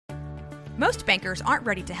Most bankers aren't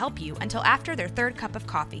ready to help you until after their third cup of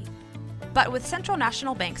coffee. But with Central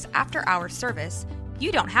National Bank's after-hours service,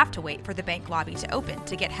 you don't have to wait for the bank lobby to open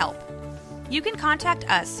to get help. You can contact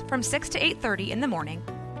us from 6 to 8:30 in the morning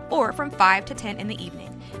or from 5 to 10 in the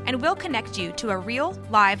evening, and we'll connect you to a real,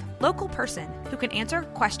 live, local person who can answer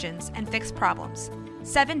questions and fix problems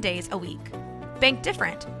 7 days a week. Bank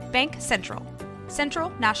different. Bank Central. Central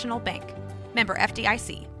National Bank. Member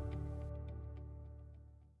FDIC.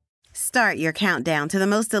 Start your countdown to the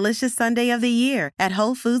most delicious Sunday of the year at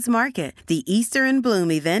Whole Foods Market. The Easter in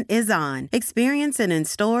Bloom event is on. Experience it in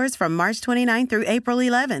stores from March 29th through April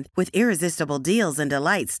 11th with irresistible deals and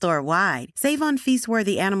delights store-wide. Save on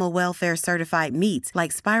feast-worthy animal welfare certified meats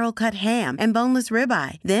like spiral cut ham and boneless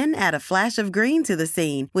ribeye. Then add a flash of green to the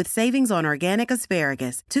scene with savings on organic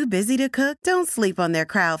asparagus. Too busy to cook? Don't sleep on their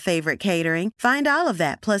crowd favorite catering. Find all of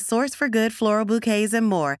that plus Source for Good floral bouquets and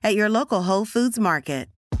more at your local Whole Foods Market.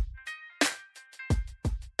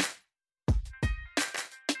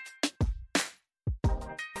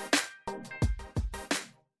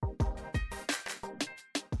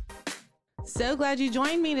 So glad you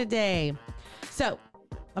joined me today. So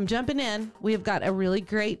I'm jumping in. We have got a really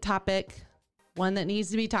great topic, one that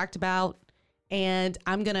needs to be talked about, and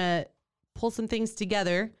I'm going to pull some things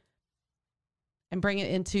together and bring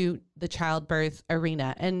it into the childbirth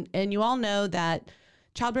arena. And you all know that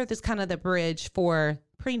childbirth is kind of the bridge for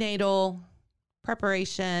prenatal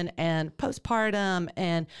preparation and postpartum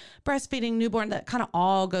and breastfeeding, newborn. That kind of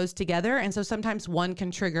all goes together. And so sometimes one can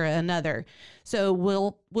trigger another. So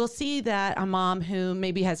we'll see that a mom who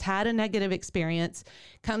maybe has had a negative experience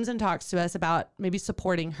comes and talks to us about maybe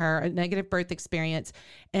supporting her, a negative birth experience,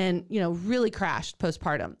 and, really crashed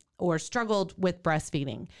postpartum or struggled with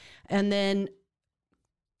breastfeeding. And then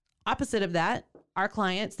opposite of that, our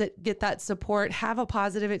clients that get that support have a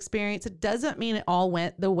positive experience. It doesn't mean it all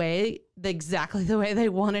went exactly the way they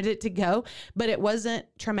wanted it to go, but it wasn't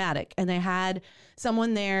traumatic. And they had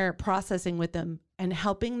someone there processing with them and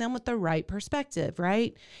helping them with the right perspective,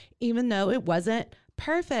 right? Even though it wasn't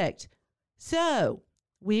perfect. So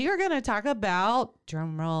we are going to talk about,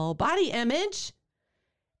 drumroll, body image.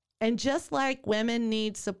 And just like women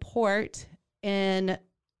need support in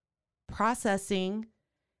processing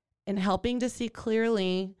and helping to see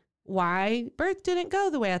clearly why birth didn't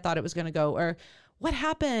go the way I thought it was going to go, or what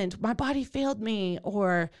happened, my body failed me,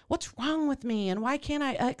 or what's wrong with me, and why can't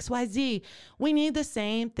I XYZ? We need the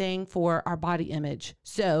same thing for our body image.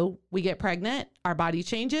 So we get pregnant, our body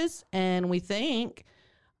changes, and we think,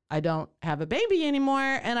 I don't have a baby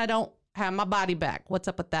anymore, and I don't have my body back. What's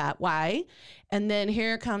up with that? Why? And then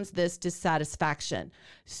here comes this dissatisfaction.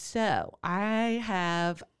 So I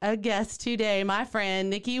have a guest today, my friend,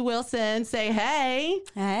 Nikki Wilson. Say hey.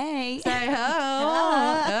 Hey. Say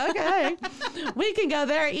ho. Okay. We can go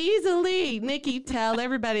there easily. Nikki, tell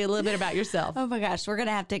everybody a little bit about yourself. Oh my gosh, we're going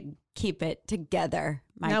to have to keep it together.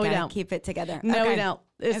 Micah. No, we don't. Keep it together. No, okay. we don't.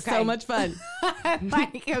 It's so much fun.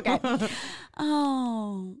 Mike, okay.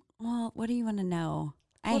 Oh, well, what do you want to know?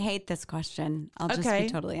 I hate this question. I'll just be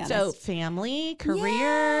totally honest. So family, career.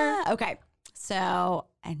 Yeah. Okay. So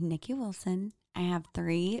I'm Nikki Wilson. I have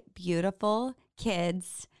 3 beautiful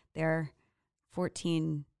kids. They're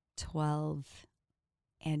 14, 12,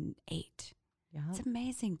 and 8. Yeah. It's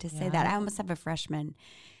amazing to say that. I almost have a freshman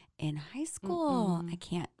in high school. I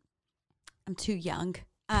can't. I'm too young.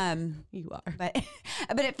 You are. But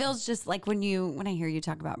it feels just like when I hear you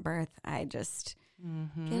talk about birth, I just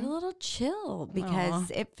get a little chill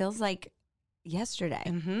because it feels like yesterday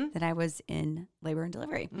that I was in labor and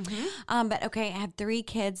delivery. But okay, I have 3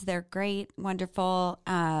 kids. They're great, wonderful.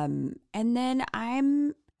 And then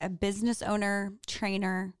I'm a business owner,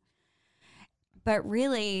 trainer, but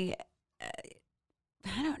really,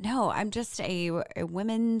 I don't know. I'm just a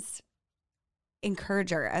women's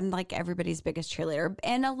encourager. I'm like everybody's biggest cheerleader.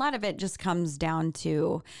 And a lot of it just comes down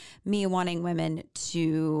to me wanting women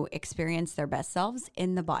to experience their best selves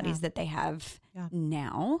in the bodies that they have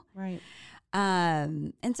now. Right.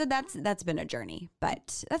 And so that's been a journey,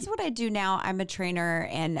 but that's what I do now. I'm a trainer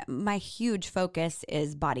and my huge focus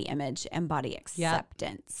is body image and body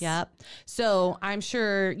acceptance. Yep. So I'm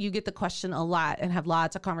sure you get the question a lot and have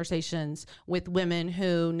lots of conversations with women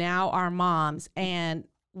who now are moms and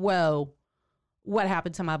whoa, what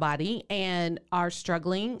happened to my body, and are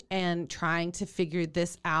struggling and trying to figure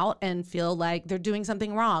this out and feel like they're doing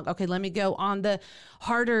something wrong. Okay, let me go on the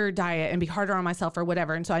harder diet and be harder on myself or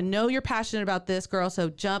whatever. And so I know you're passionate about this, girl, so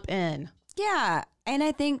jump in. Yeah. And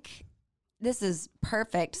I think this is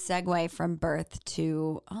perfect segue from birth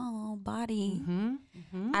to, body.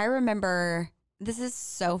 I remember, this is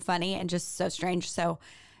so funny and just so strange. So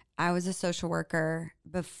I was a social worker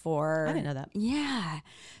before. I didn't know that. Yeah.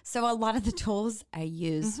 So a lot of the tools I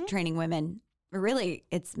use training women, really,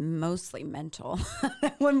 it's mostly mental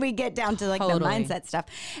when we get down to like the mindset stuff.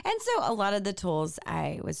 And so a lot of the tools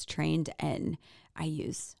I was trained in, I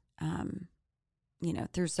use,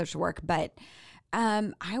 through social work. But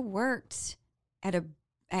I worked at a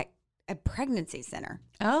pregnancy center.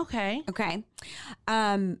 Okay. Okay.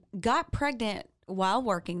 Got pregnant while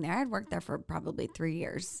working there. I'd worked there for probably 3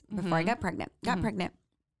 years before I got pregnant. Pregnant.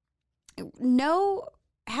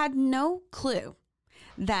 Had no clue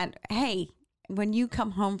that, hey, when you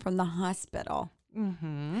come home from the hospital,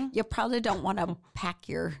 you probably don't want to pack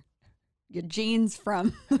your jeans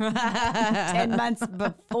from 10 months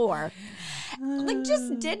before. Like,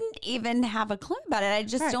 just didn't even have a clue about it. I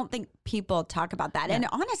just don't think people talk about that. Yeah. And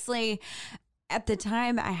honestly, at the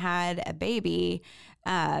time I had a baby,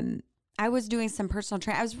 I was doing some personal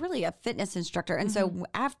training. I was really a fitness instructor. And so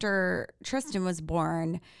after Tristan was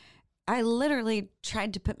born, I literally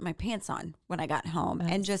tried to put my pants on when I got home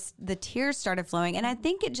and just the tears started flowing. And I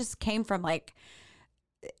think it just came from like,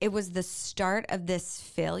 it was the start of this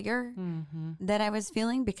failure that I was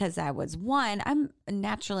feeling because I'm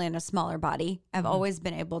naturally in a smaller body. I've always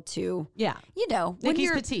been able to,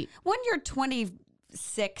 Nikki's petite. When you're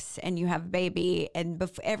 26 and you have a baby and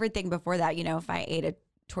everything before that, if I ate a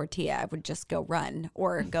tortilla, I would just go run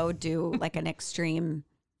or go do like an extreme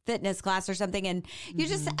fitness class or something. And you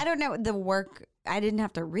just, I don't know, the work, I didn't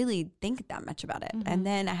have to really think that much about it. And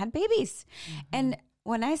then I had babies. And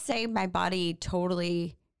when I say my body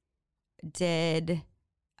totally did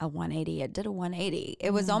a 180, it did a 180.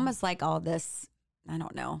 It was almost like all this, I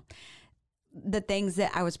don't know, the things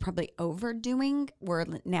that I was probably overdoing were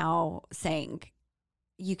now saying,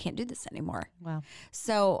 you can't do this anymore. Wow.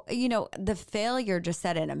 So, the failure just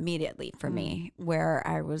set in immediately for me where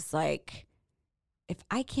I was like, if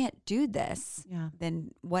I can't do this,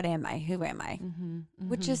 then what am I? Who am I?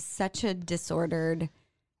 Which is such a disordered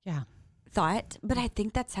thought. But I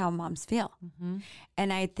think that's how moms feel.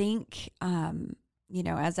 And I think,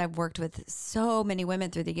 as I've worked with so many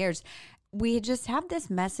women through the years, we just have this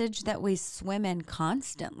message that we swim in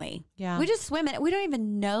constantly. Yeah. We just swim in it. We don't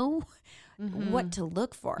even know what to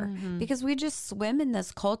look for because we just swim in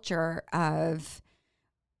this culture of,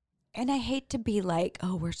 and I hate to be like,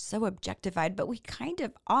 oh, we're so objectified, but we kind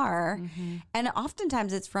of are. And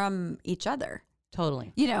oftentimes it's from each other.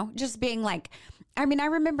 Totally. Just being like, I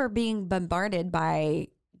remember being bombarded by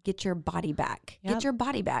get your body back, get your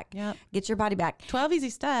body back, get your body back. 12 easy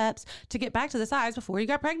steps to get back to the size before you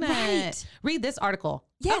got pregnant. Right. Read this article.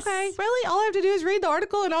 Yes. Okay. Really? All I have to do is read the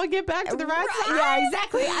article and I'll get back to the right size? Yeah,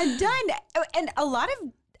 exactly. I'm done. And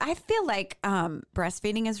I feel like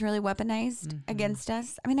breastfeeding is really weaponized against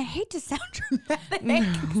us. I hate to sound dramatic.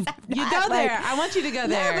 You go there. I want you to go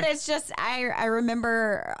there. No, but it's just, I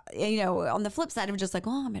remember, on the flip side of just like,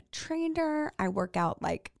 oh, I'm a trainer. I work out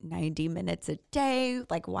like 90 minutes a day.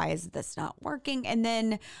 Like, why is this not working? And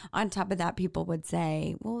then on top of that, people would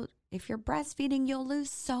say, well, if you're breastfeeding, you'll lose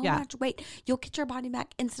so much weight. You'll get your body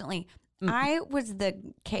back instantly. I was the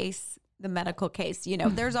medical case,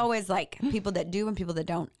 there's always like people that do and people that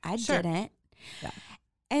don't. I didn't. Yeah.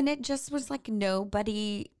 And it just was like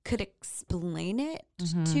nobody could explain it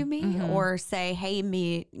to me or say,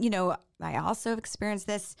 hey, I also experienced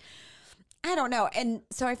this. I don't know. And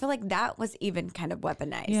so I feel like that was even kind of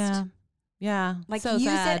weaponized. Yeah. Yeah. Like use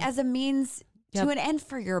it as a means to an end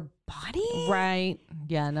for your body. Right.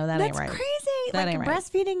 Yeah. No, that's ain't right. That's crazy. That like ain't right.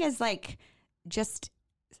 Breastfeeding is like just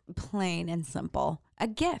plain and simple a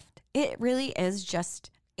gift. It really is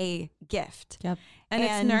just a gift. Yep. And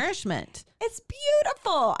it's nourishment. It's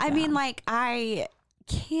beautiful. I mean, like, I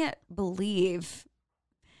can't believe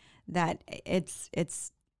that it's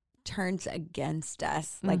turns against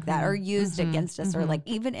us like that or used against us or like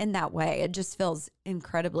even in that way. It just feels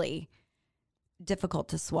incredibly difficult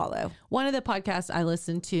to swallow. One of the podcasts I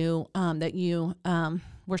listened to that you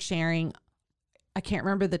were sharing, I can't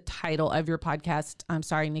remember the title of your podcast. I'm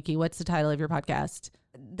sorry, Nikki. What's the title of your podcast?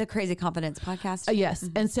 The Crazy Confidence Podcast. Yes.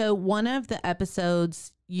 And so one of the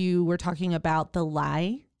episodes you were talking about the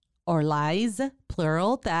lie or lies,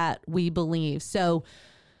 plural, that we believe. So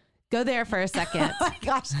go there for a second. Oh my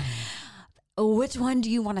gosh. Which one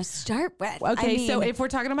do you want to start with? Okay. So if we're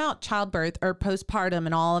talking about childbirth or postpartum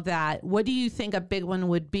and all of that, what do you think a big one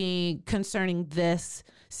would be concerning this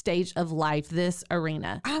stage of life, this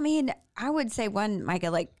arena? I would say one,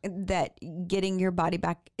 Micah, like that getting your body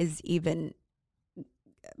back is even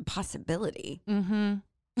possibility. And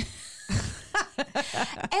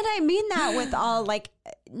I mean that with all like,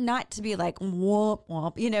 not to be like womp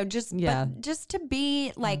womp, but just to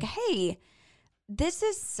be like, hey, this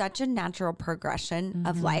is such a natural progression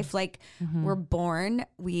of life. Like we're born,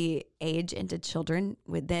 we age into children,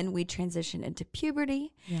 then we transition into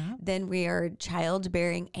puberty. Yeah. Then we are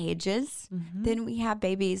childbearing ages. Then we have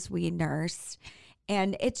babies, we nurse.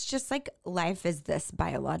 And it's just like life is this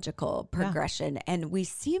biological progression. And we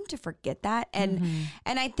seem to forget that. And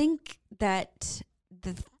I think that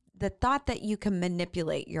the thought that you can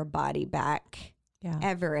manipulate your body back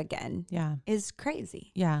ever again is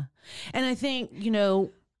crazy. Yeah. And I think, you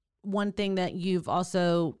know, one thing that you've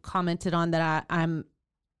also commented on that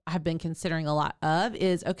I've been considering a lot of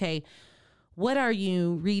is, okay, what are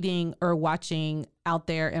you reading or watching out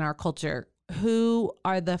there in our culture? Who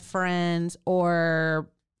are the friends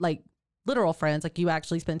or like literal friends, like you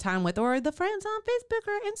actually spend time with, or the friends on Facebook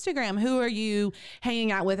or Instagram? Who are you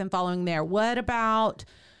hanging out with and following there? What about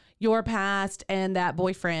your past and that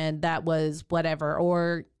boyfriend that was whatever,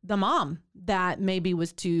 or the mom that maybe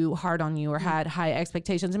was too hard on you or had high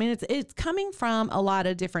expectations? I mean, it's coming from a lot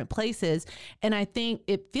of different places. And I think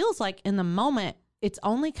it feels like in the moment, it's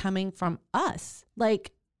only coming from us.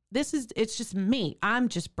 Like, it's just me. I'm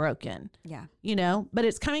just broken. Yeah. You know, but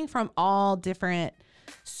it's coming from all different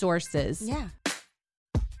sources. Yeah.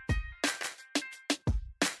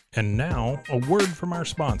 And now, a word from our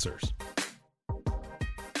sponsors.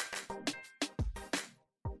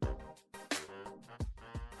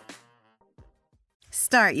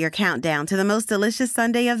 Start your countdown to the most delicious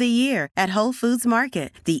Sunday of the year at Whole Foods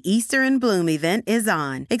Market. The Easter in Bloom event is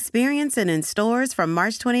on. Experience it in stores from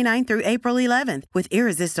March 29th through April 11th with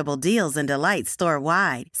irresistible deals and delights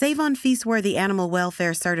store-wide. Save on feast-worthy animal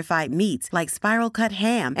welfare certified meats like spiral cut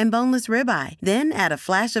ham and boneless ribeye. Then add a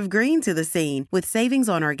flash of green to the scene with savings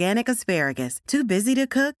on organic asparagus. Too busy to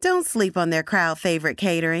cook? Don't sleep on their crowd favorite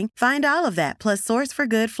catering. Find all of that plus Source for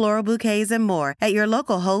Good floral bouquets and more at your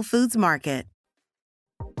local Whole Foods Market.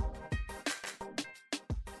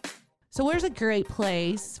 So where's a great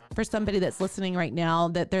place for somebody that's listening right now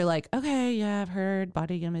that they're like, okay, yeah, I've heard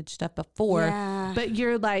body image stuff before, but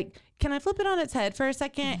you're like, can I flip it on its head for a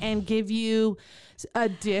second and give you a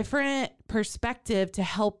different perspective to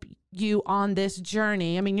help you on this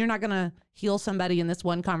journey? I mean, you're not going to heal somebody in this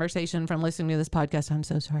one conversation from listening to this podcast. I'm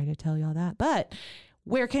so sorry to tell y'all that, but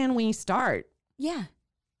where can we start? Yeah.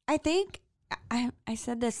 I think I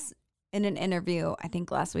said this in an interview, I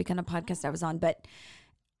think last week on a podcast I was on, but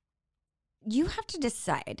you have to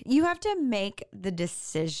decide. You have to make the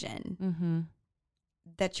decision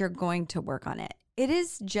that you're going to work on it. It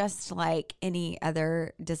is just like any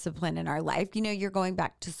other discipline in our life. You know, you're going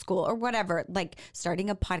back to school or whatever, like starting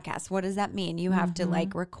a podcast. What does that mean? You have to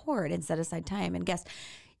like record and set aside time and guess.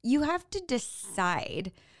 You have to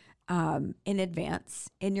decide in advance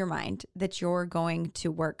in your mind that you're going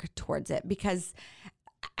to work towards it, because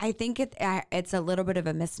I think it's a little bit of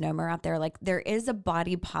a misnomer out there. Like, there is a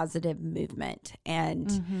body positive movement,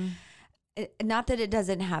 and not that it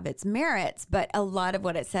doesn't have its merits, but a lot of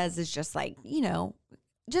what it says is just like, you know,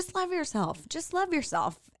 just love yourself,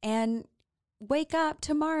 and wake up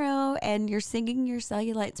tomorrow and you're singing your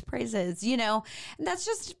cellulite's praises, you know, and that's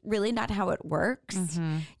just really not how it works.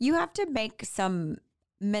 You have to make some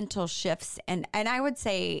mental shifts. And I would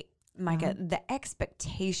say, Micah, the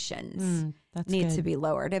expectations need to be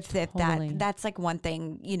lowered. If totally. That's like one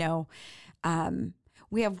thing, you know,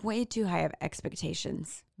 we have way too high of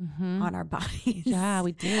expectations on our bodies. Yeah,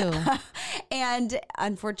 we do. And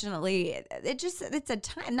unfortunately, it's a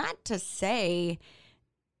time, not to say,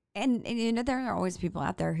 and you know, there are always people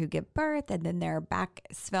out there who give birth and then they're back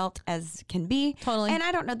svelte as can be. Totally. And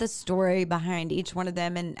I don't know the story behind each one of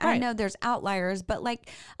them. And I know there's outliers, but like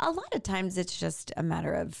a lot of times it's just a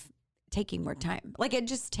matter of taking more time. Like, it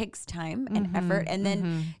just takes time and effort. And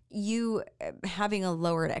then you having a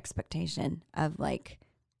lowered expectation of like,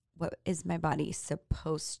 what is my body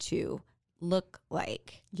supposed to look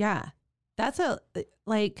like? Yeah. That's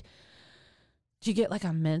like, do you get like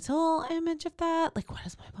a mental image of that? Like, what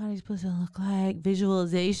is my body supposed to look like?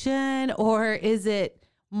 Visualization? Or is it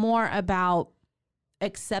more about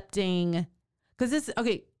accepting? Because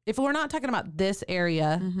if we're not talking about this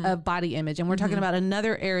area of body image and we're talking about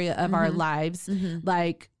another area of our lives,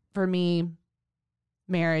 like for me,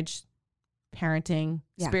 marriage, parenting,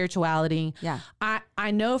 spirituality. Yeah. I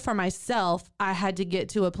know for myself, I had to get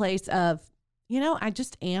to a place of, you know, I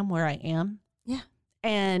just am where I am. Yeah.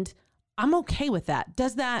 And I'm okay with that.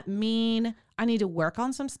 Does that mean I need to work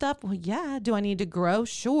on some stuff? Well, yeah. Do I need to grow?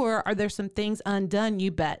 Sure. Are there some things undone?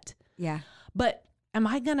 You bet. Yeah. But am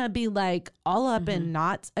I going to be like all up in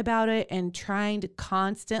knots about it and trying to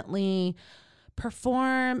constantly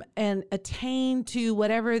perform and attain to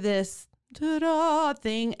whatever this ta-da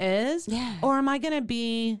thing is? Yeah. Or am I going to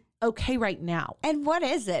be okay right now. And what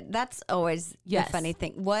is it? That's always the funny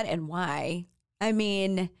thing. What and why? I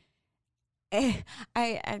mean, I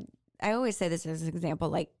always say this as an example,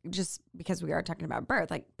 like just because we are talking about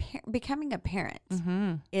birth, like becoming a parent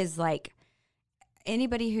is like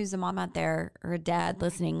anybody who's a mom out there or a dad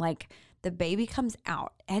listening, like the baby comes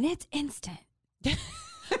out and it's instant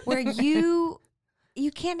where you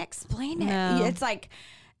can't explain it. No. It's like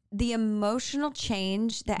the emotional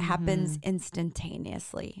change that happens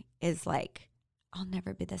instantaneously is like, I'll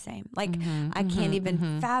never be the same. Like I can't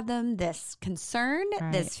even fathom this concern,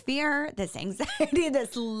 this fear, this anxiety,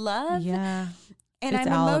 this love. Yeah. And It's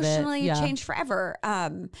I'm all of it. emotionally Yeah. changed forever.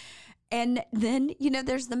 And then,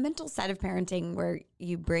 there's the mental side of parenting where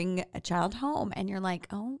you bring a child home and you're like,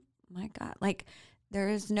 oh my God, like there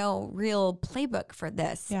is no real playbook for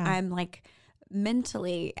this. Yeah. I'm like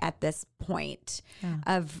mentally at this point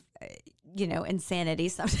of, insanity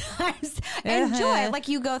sometimes and joy. Like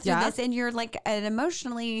you go through this and you're like an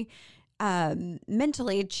emotionally,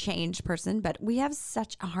 mentally changed person, but we have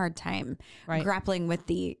such a hard time grappling with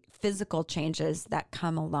the physical changes that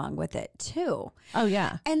come along with it too. Oh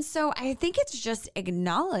yeah. And so I think it's just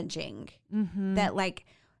acknowledging that like,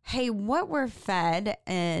 hey, what we're fed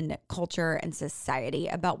in culture and society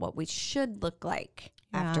about what we should look like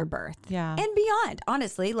after birth and beyond.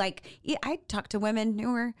 Honestly, like I talk to women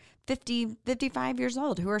who are 50, 55 years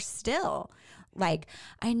old who are still like,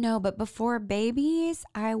 I know, but before babies,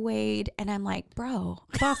 I weighed, and I'm like, bro.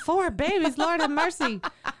 Before babies, Lord have mercy.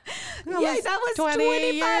 Yeah, that was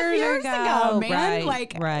 25 years ago, man.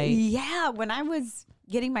 Right. Yeah, when I was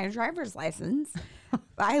getting my driver's license,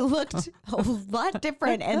 I looked a lot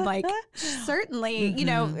different and like certainly,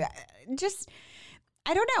 just,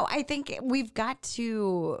 I don't know. I think we've got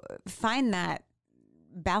to find that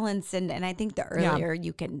balance. And I think the earlier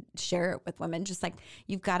you can share it with women, just like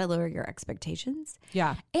you've got to lower your expectations.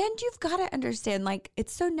 Yeah. And you've got to understand like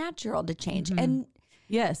it's so natural to change. And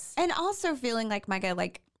yes. And also feeling like, Micah,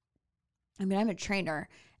 like, I mean, I'm a trainer.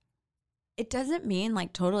 It doesn't mean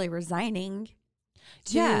like totally resigning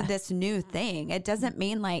to this new thing. It doesn't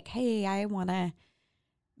mean like, hey, I want to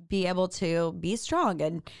be able to be strong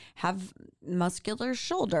and have muscular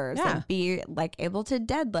shoulders and be like able to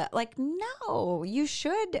deadlift. Like, no, you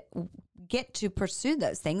should get to pursue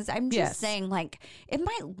those things. I'm just saying like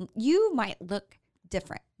you might look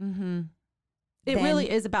different. It really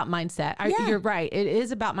is about mindset. You're right. It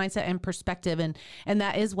is about mindset and perspective. And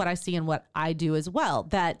that is what I see and what I do as well,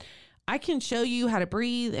 that I can show you how to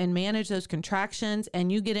breathe and manage those contractions,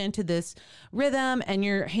 and you get into this rhythm and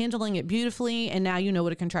you're handling it beautifully. And now you know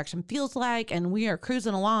what a contraction feels like, and we are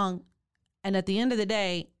cruising along. And at the end of the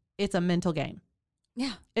day, it's a mental game.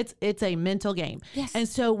 Yeah. It's a mental game. Yes. And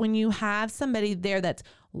so when you have somebody there that's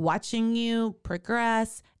watching you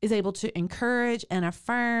progress, is able to encourage and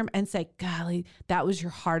affirm and say, golly, that was your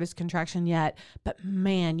hardest contraction yet, but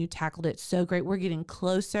man, you tackled it so great. We're getting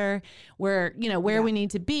closer. We're, where we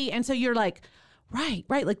need to be. And so you're like, right.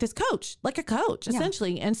 Like this coach, like a coach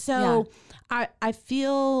essentially. And so I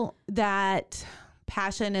feel that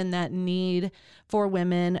passion and that need for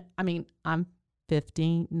women. I mean, I'm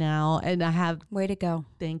 50 now and I have way to go.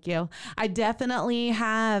 Thank you. I definitely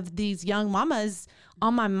have these young mamas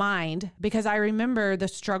on my mind because I remember the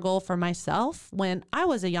struggle for myself when I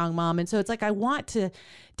was a young mom. And so it's like, I want to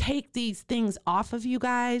take these things off of you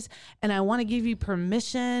guys, and I want to give you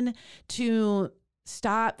permission to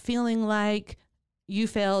stop feeling like you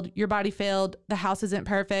failed, your body failed, the house isn't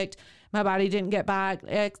perfect, my body didn't get back,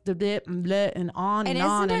 and on and on and on.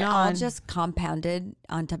 And isn't it all just compounded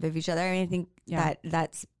on top of each other? I mean, I think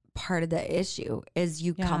that's part of the issue is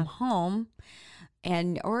you come home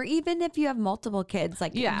or even if you have multiple kids,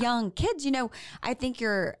 like young kids, I think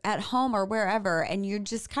you're at home or wherever and you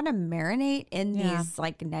just kind of marinate in these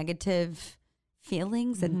like negative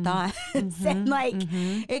feelings and thoughts and like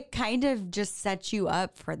it kind of just sets you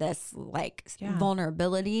up for this like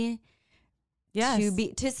vulnerability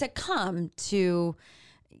to succumb to.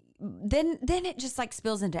 Then it just like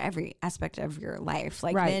spills into every aspect of your life.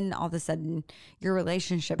 Like then all of a sudden your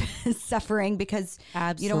relationship is suffering because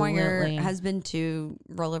you don't want your husband to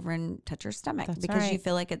roll over and touch your stomach because you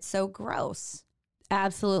feel like it's so gross.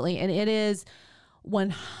 Absolutely. And it is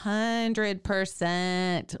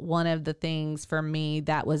 100% one of the things for me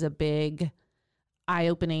that was a big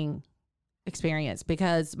eye-opening experience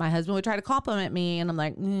because my husband would try to compliment me and I'm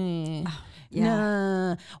like, nah,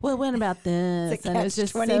 well, what about this? And it's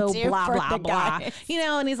just so blah, blah, blah,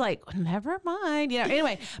 and he's like, never mind,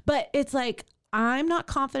 anyway, but it's like, I'm not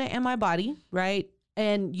confident in my body. Right.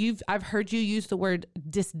 And I've heard you use the word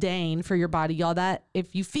disdain for your body, y'all. That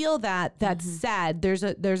if you feel that, that's sad.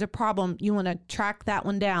 There's a problem. You want to track that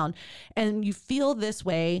one down, and you feel this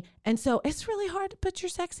way. And so it's really hard to put your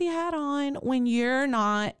sexy hat on when you're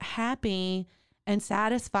not happy and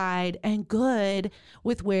satisfied and good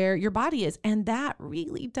with where your body is. And that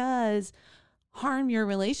really does harm your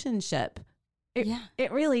relationship.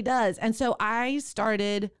 It really does. And so I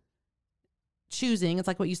started choosing, it's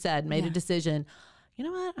like what you said, made a decision. You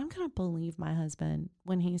know what? I'm going to believe my husband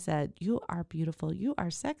when he said, you are beautiful. You are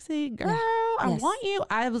sexy, girl. I want you.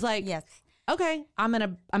 I was like, yes. Okay, I'm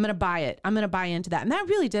going to buy it. I'm going to buy into that. And that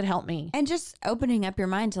really did help me. And just opening up your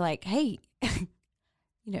mind to like, hey,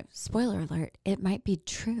 spoiler alert, it might be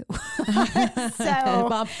true.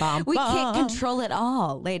 So we can't control it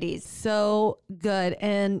all, ladies. So good.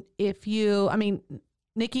 And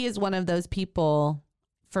Nikki is one of those people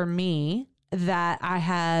for me that I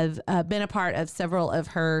have been a part of several of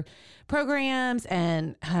her programs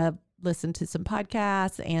and have listened to some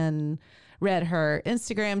podcasts and read her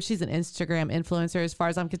Instagram. She's an Instagram influencer as far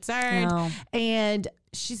as I'm concerned. Oh. And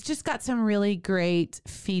she's just got some really great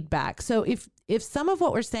feedback. So if some of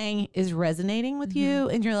what we're saying is resonating with you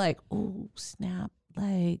and you're like, oh, snap,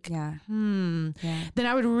 like, then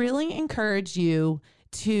I would really encourage you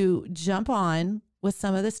to jump on with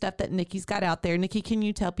some of the stuff that Nikki's got out there. Nikki, can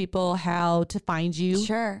you tell people how to find you?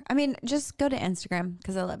 Sure. I mean, just go to Instagram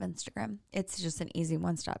because I love Instagram. It's just an easy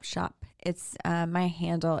one-stop shop. It's my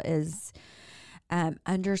handle is _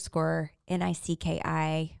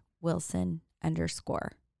 NICKI Wilson _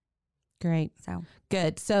 Great. So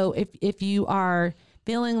good. So if you are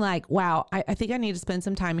feeling like, wow, I think I need to spend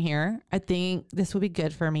some time here, I think this would be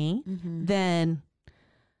good for me, then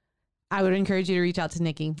I would encourage you to reach out to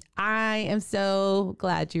Nikki. I am so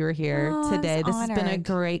glad you were here today. This has been a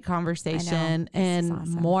great conversation and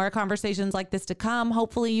awesome. More conversations like this to come.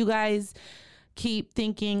 Hopefully you guys keep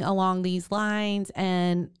thinking along these lines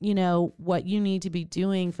and what you need to be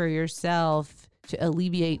doing for yourself to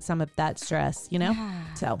alleviate some of that stress, Yeah.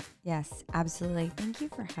 So yes, absolutely. Thank you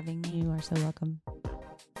for having me. You are so welcome.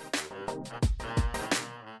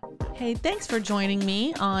 Hey, thanks for joining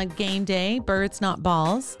me on Game Day, Birds Not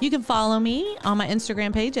Balls. You can follow me on my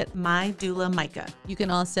Instagram page at MyDoulaMicah. You can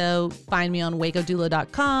also find me on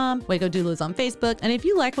WacoDoula.com. Waco Doula is on Facebook. And if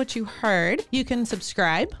you like what you heard, you can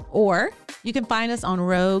subscribe or you can find us on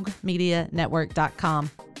RogueMediaNetwork.com.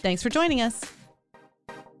 Thanks for joining us.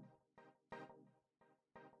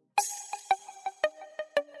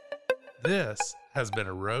 This has been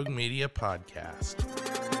a Rogue Media podcast.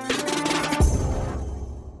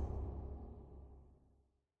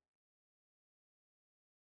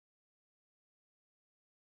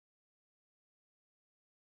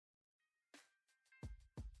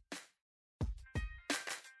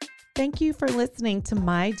 Thank you for listening to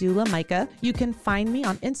My Doula Micah. You can find me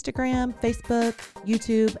on Instagram, Facebook,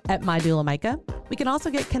 YouTube at My Doula Micah. We can also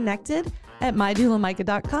get connected at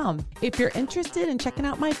MyDoulaMicah.com. If you're interested in checking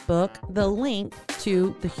out my book, the link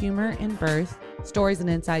to The Humor in Birth, Stories and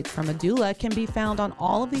Insights from a Doula can be found on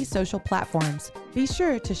all of these social platforms. Be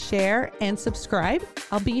sure to share and subscribe.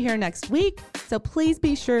 I'll be here next week, so please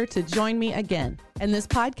be sure to join me again. And this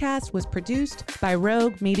podcast was produced by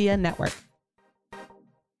Rogue Media Network.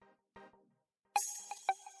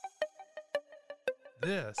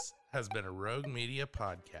 This has been a Rogue Media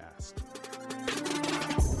podcast.